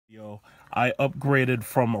I upgraded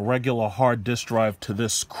from a regular hard disk drive to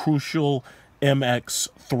this Crucial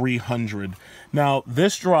MX300. Now,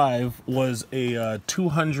 this drive was a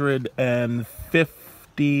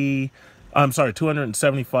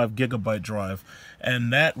 275 gigabyte drive,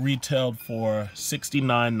 and that retailed for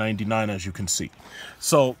 $69.99, as you can see.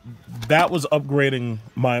 So that was upgrading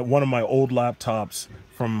one of my old laptops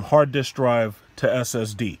from hard disk drive to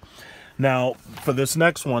SSD. Now, for this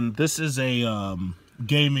next one, this is a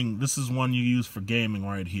gaming. This is one you use for gaming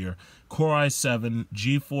right here. Core i7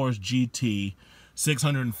 GeForce GT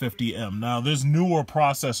 650M. Now, there's newer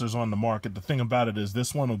processors on the market. The thing about it is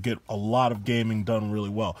this one will get a lot of gaming done really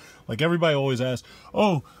well. Like, everybody always asks,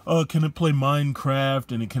 can it play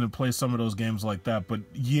Minecraft, and can it play some of those games like that? But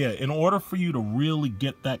yeah, in order for you to really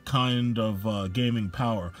get that kind of gaming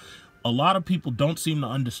power, a lot of people don't seem to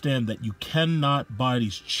understand that you cannot buy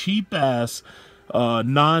these cheap-ass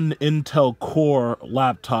non-Intel Core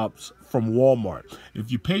laptops from Walmart.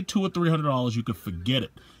 If you pay $200 or $300, you could forget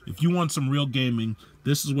it. If you want some real gaming,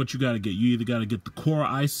 this is what you got to get. You either got to get the Core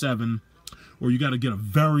i7, or you got to get a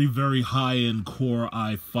very, very high-end Core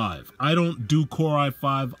i5. I don't do Core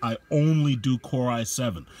i5. I only do Core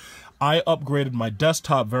i7. I upgraded my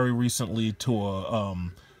desktop very recently to a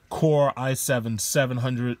Core i7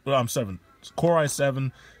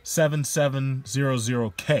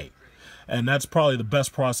 7700K. And that's probably the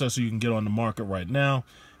best processor you can get on the market right now.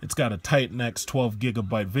 It's got a Titan X 12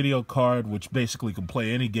 gigabyte video card, which basically can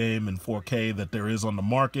play any game in 4K that there is on the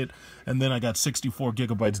market. And then I got 64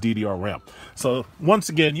 gigabytes DDR-RAM. So once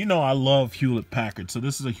again, you know I love Hewlett-Packard. So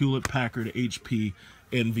this is a Hewlett-Packard HP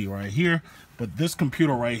Envy right here. But this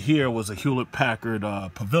computer right here was a Hewlett-Packard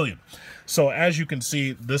Pavilion. So as you can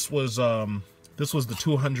see, this was the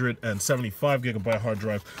 275 gigabyte hard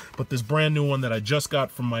drive, but this brand new one that I just got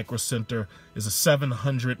from Micro Center is a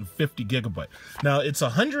 750 gigabyte. Now, it's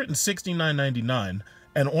 $169.99,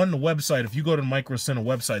 and on the website, if you go to the Micro Center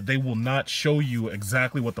website, they will not show you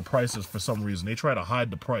exactly what the price is for some reason. They try to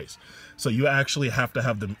hide the price. So you actually have to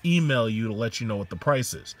have them email you to let you know what the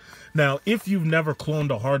price is. Now, if you've never cloned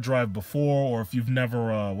a hard drive before, or if you've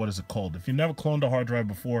never, what is it called? If you've never cloned a hard drive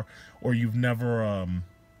before, or you've never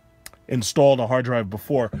installed a hard drive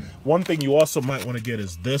before, one thing you also might want to get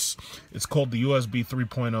is this. It's called the USB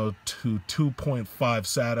 3.0 to 2.5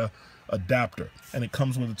 SATA adapter, and it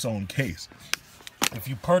comes with its own case. If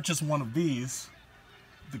you purchase one of these,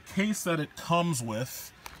 the case that it comes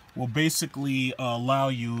with will basically allow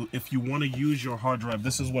you, if you want to use your hard drive,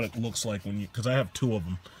 this is what it looks like when you, because I have two of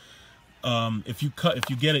them. If you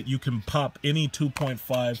get it, you can pop any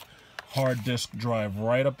 2.5 hard disk drive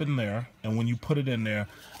right up in there, and when you put it in there,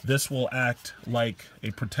 this will act like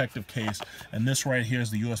a protective case. And this right here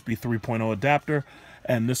is the USB 3.0 adapter,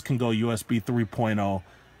 and this can go USB 3.0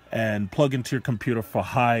 and plug into your computer for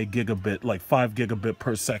high gigabit, like 5 gigabit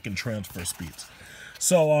per second transfer speeds.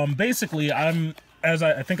 So basically, as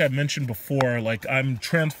I think I mentioned before, like, I'm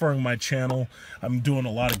transferring my channel. I'm doing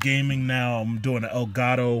a lot of gaming now. I'm doing an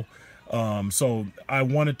Elgato. So I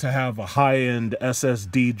wanted to have a high-end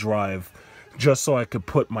SSD drive just so I could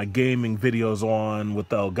put my gaming videos on with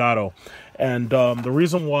the Elgato. And the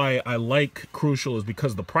reason why I like Crucial is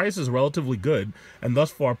because the price is relatively good, and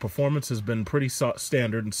thus far performance has been pretty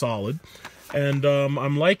standard and solid. And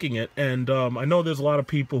I'm liking it. And I know there's a lot of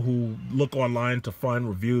people who look online to find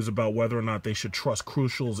reviews about whether or not they should trust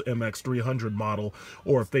Crucial's MX300 model,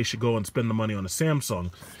 or if they should go and spend the money on a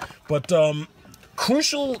Samsung. But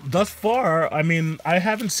Crucial, thus far, I mean, I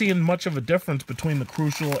haven't seen much of a difference between the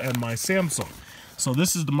Crucial and my Samsung. So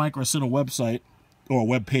this is the Micro Center website, or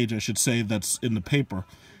web page, I should say, that's in the paper.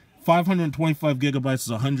 525 gigabytes is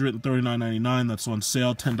 $139.99. That's on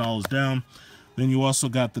sale, $10 down. Then you also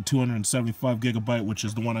got the 275 gigabyte, which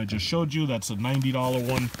is the one I just showed you. That's a $90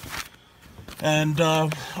 one. And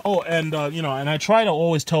you know, and I try to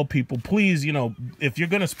always tell people, please, you know, if you're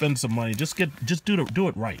gonna spend some money, just do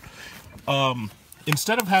it right.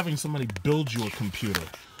 Instead of having somebody build you a computer,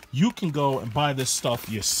 you can go and buy this stuff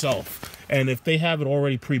yourself. And if they have it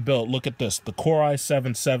already pre-built, look at this. The Core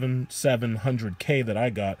i7 7700K that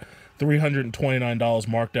I got, $329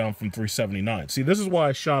 marked down from $379. See, this is why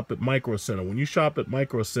I shop at Micro Center. When you shop at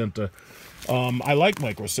Micro Center, I like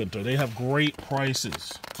Micro Center. They have great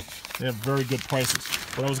prices. They have very good prices.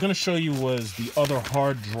 What I was going to show you was the other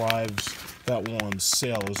hard drives that were on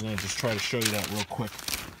sale. I was going to just try to show you that real quick.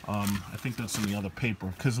 I think that's in the other paper,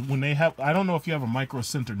 because when they have, I don't know if you have a Micro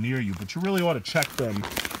Center near you, but you really ought to check them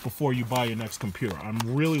before you buy your next computer. I'm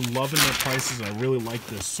really loving their prices. I really like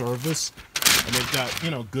their service, and they've got,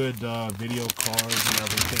 you know, good video cards and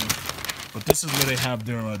everything. But this is where they have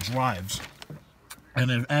their drives.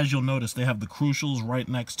 And as you'll notice, they have the Crucials right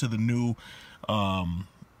next to the new,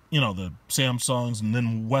 you know, the Samsungs. And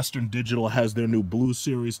then Western Digital has their new Blue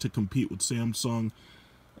Series to compete with Samsung.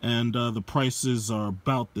 And the prices are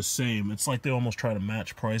about the same. It's like they almost try to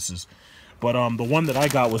match prices. But the one that I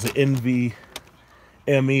got was an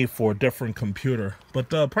NVMe for a different computer. But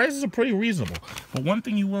the prices are pretty reasonable. But one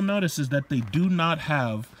thing you will notice is that they do not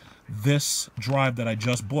have this drive that I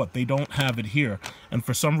just bought. They don't have it here. And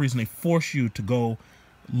for some reason, they force you to go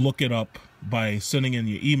look it up by sending in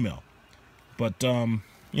your email. But,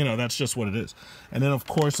 you know, that's just what it is. And then, of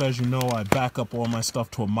course, as you know, I back up all my stuff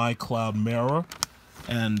to a MyCloud Mirror.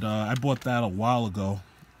 And I bought that a while ago,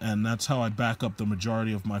 and that's how I back up the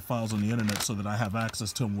majority of my files on the internet so that I have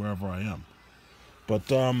access to them wherever I am. But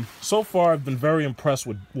so far, I've been very impressed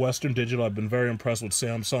with Western Digital. I've been very impressed with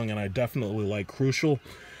Samsung, and I definitely like Crucial.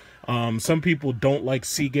 Some people don't like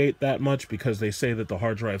Seagate that much because they say that the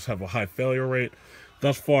hard drives have a high failure rate.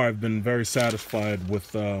 Thus far, I've been very satisfied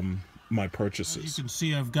with my purchases. As you can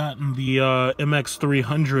see, I've gotten the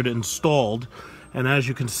MX300 installed. And as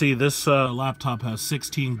you can see, this laptop has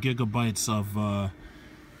 16 gigabytes of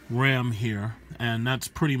RAM here, and that's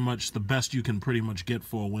pretty much the best you can pretty much get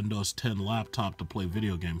for a Windows 10 laptop to play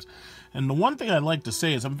video games. And the one thing I'd like to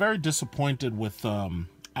say is I'm very disappointed with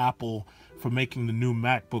Apple for making the new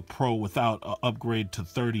MacBook Pro without an upgrade to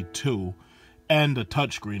 32 and a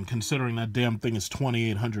touchscreen, considering that damn thing is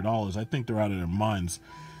 $2,800. I think they're out of their minds.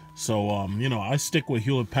 So, you know, I stick with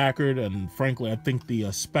Hewlett-Packard, and frankly, I think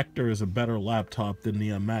the Spectre is a better laptop than the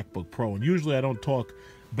MacBook Pro. And usually I don't talk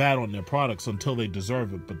bad on their products until they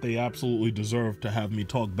deserve it, but they absolutely deserve to have me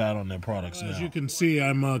talk bad on their products now. As you can see,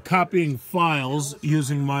 I'm copying files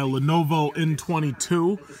using my Lenovo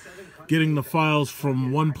N22, getting the files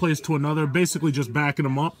from one place to another, basically just backing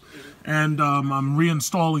them up. And I'm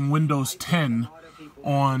reinstalling Windows 10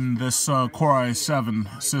 on this Core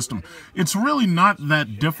i7 system. It's really not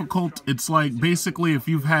that difficult. It's like basically if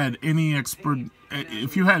you've had any expertise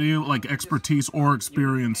or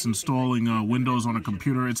experience installing Windows on a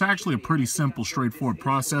computer, it's actually a pretty simple, straightforward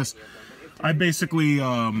process. I basically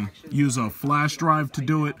use a flash drive to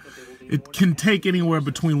do it. It can take anywhere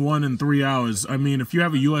between 1 and 3 hours. I mean, if you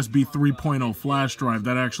have a USB 3.0 flash drive,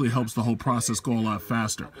 that actually helps the whole process go a lot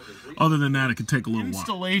faster. Other than that, it could take a little while.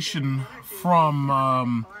 Installation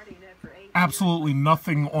from absolutely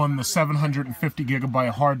nothing on the 750 gigabyte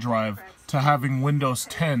hard drive to having Windows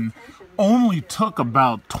 10 only took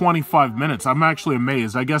about 25 minutes. I'm actually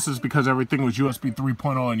amazed. I guess it's because everything was USB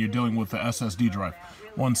 3.0 and you're dealing with the SSD drive.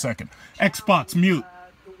 1 second. Xbox, mute.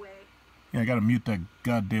 Yeah, I gotta mute that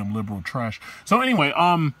goddamn liberal trash. So anyway,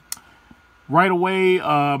 right away,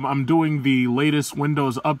 I'm doing the latest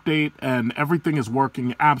Windows update, and everything is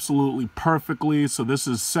working absolutely perfectly. So this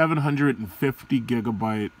is 750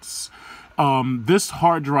 gigabytes. This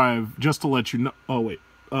hard drive, just to let you know, oh wait,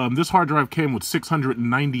 this hard drive came with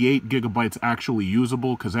 698 gigabytes actually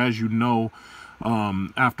usable, because as you know,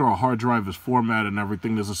 after a hard drive is formatted and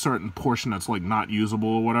everything, there's a certain portion that's like not usable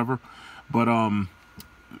or whatever. But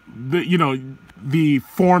the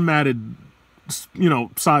formatted,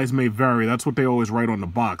 size may vary. That's what they always write on the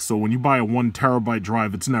box. So when you buy a 1 terabyte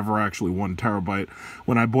drive, it's never actually 1 terabyte.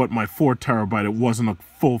 When I bought my 4 terabyte, it wasn't a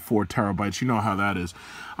full 4 terabytes. You know how that is.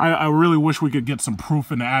 I really wish we could get some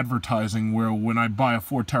proof in advertising where when I buy a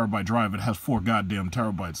 4 terabyte drive, it has 4 goddamn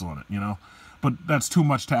terabytes on it, But that's too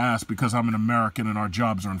much to ask because I'm an American and our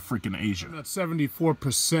jobs are in freaking Asia. I'm at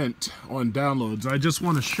 74% on downloads. I just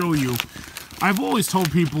want to show you. I've always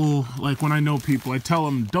told people, like when I know people, I tell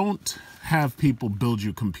them don't have people build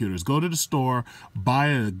you computers. Go to the store, buy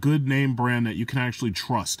a good name brand that you can actually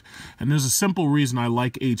trust. And there's a simple reason I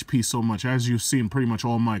like HP so much. As you've seen, pretty much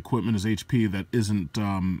all my equipment is HP that isn't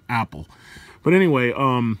Apple. But anyway,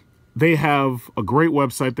 they have a great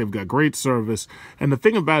website, they've got great service, and the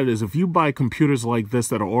thing about it is if you buy computers like this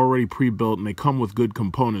that are already pre-built and they come with good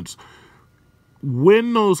components,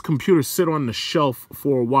 when those computers sit on the shelf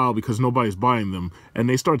for a while because nobody's buying them and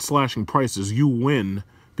they start slashing prices, you win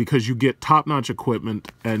because you get top-notch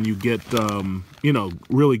equipment and you get,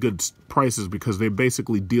 really good prices because they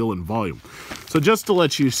basically deal in volume. So just to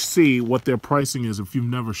let you see what their pricing is if you've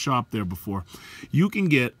never shopped there before, you can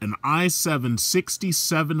get an i7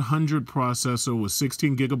 6700 processor with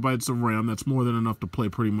 16 gigabytes of RAM. That's more than enough to play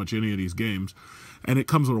pretty much any of these games. And it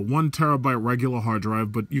comes with a 1 terabyte regular hard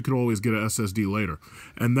drive, but you could always get an SSD later.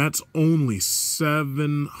 And that's only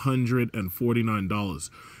 $749.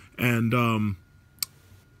 And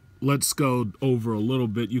let's go over a little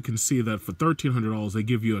bit. You can see that for $1,300, they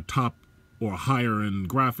give you a top or a higher end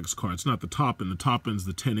graphics card. It's not the top end. The top end's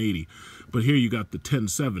the 1080. But here you got the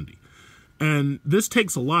 1070. And this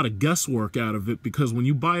takes a lot of guesswork out of it, because when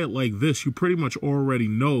you buy it like this, you pretty much already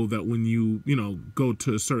know that when you go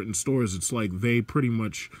to certain stores, it's like they pretty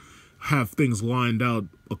much have things lined out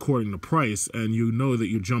according to price, and you know that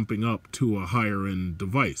you're jumping up to a higher end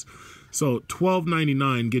device. So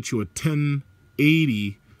 $12.99 gets you a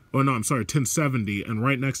 1080, or no, I'm sorry, 1070, and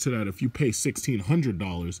right next to that, if you pay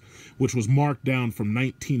 $1,600, which was marked down from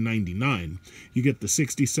 $19.99, you get the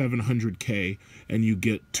 6700K, and you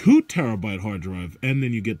get 2 terabyte hard drive, and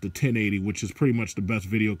then you get the 1080, which is pretty much the best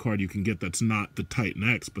video card you can get that's not the Titan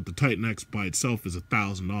X, but the Titan X by itself is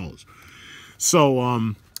 $1,000.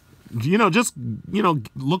 So, just,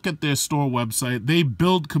 look at their store website. They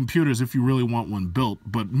build computers if you really want one built,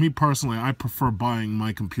 but me personally, I prefer buying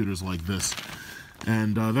my computers like this.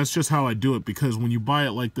 And that's just how I do it, because when you buy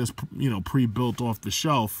it like this, pre-built off the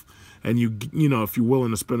shelf, and if you're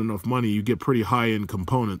willing to spend enough money, you get pretty high-end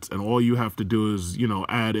components, and all you have to do is,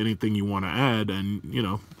 add anything you want to add, and,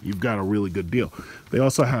 you've got a really good deal. They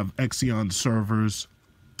also have Xeon servers,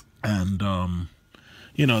 and,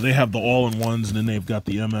 they have the all-in-ones, and then they've got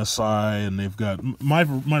the MSI, and they've got, my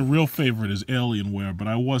real favorite is Alienware, but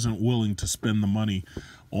I wasn't willing to spend the money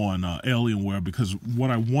on Alienware, because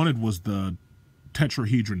what I wanted was the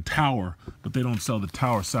tetrahedron tower, but they don't sell the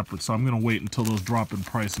tower separate, so I'm going to wait until those drop in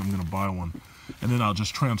price, and I'm going to buy one, and then I'll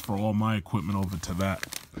just transfer all my equipment over to that,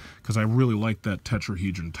 because I really like that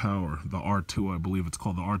tetrahedron tower, the R2, I believe it's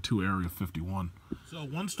called, the R2 Area 51. So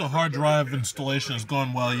once the hard drive installation has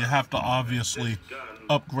gone well, you have to obviously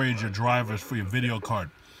upgrade your drivers for your video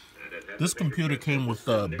card. This computer came with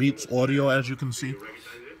Beats Audio, as you can see.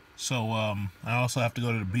 So I also have to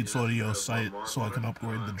go to the Beats Audio site so I can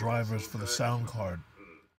upgrade the drivers for the sound card.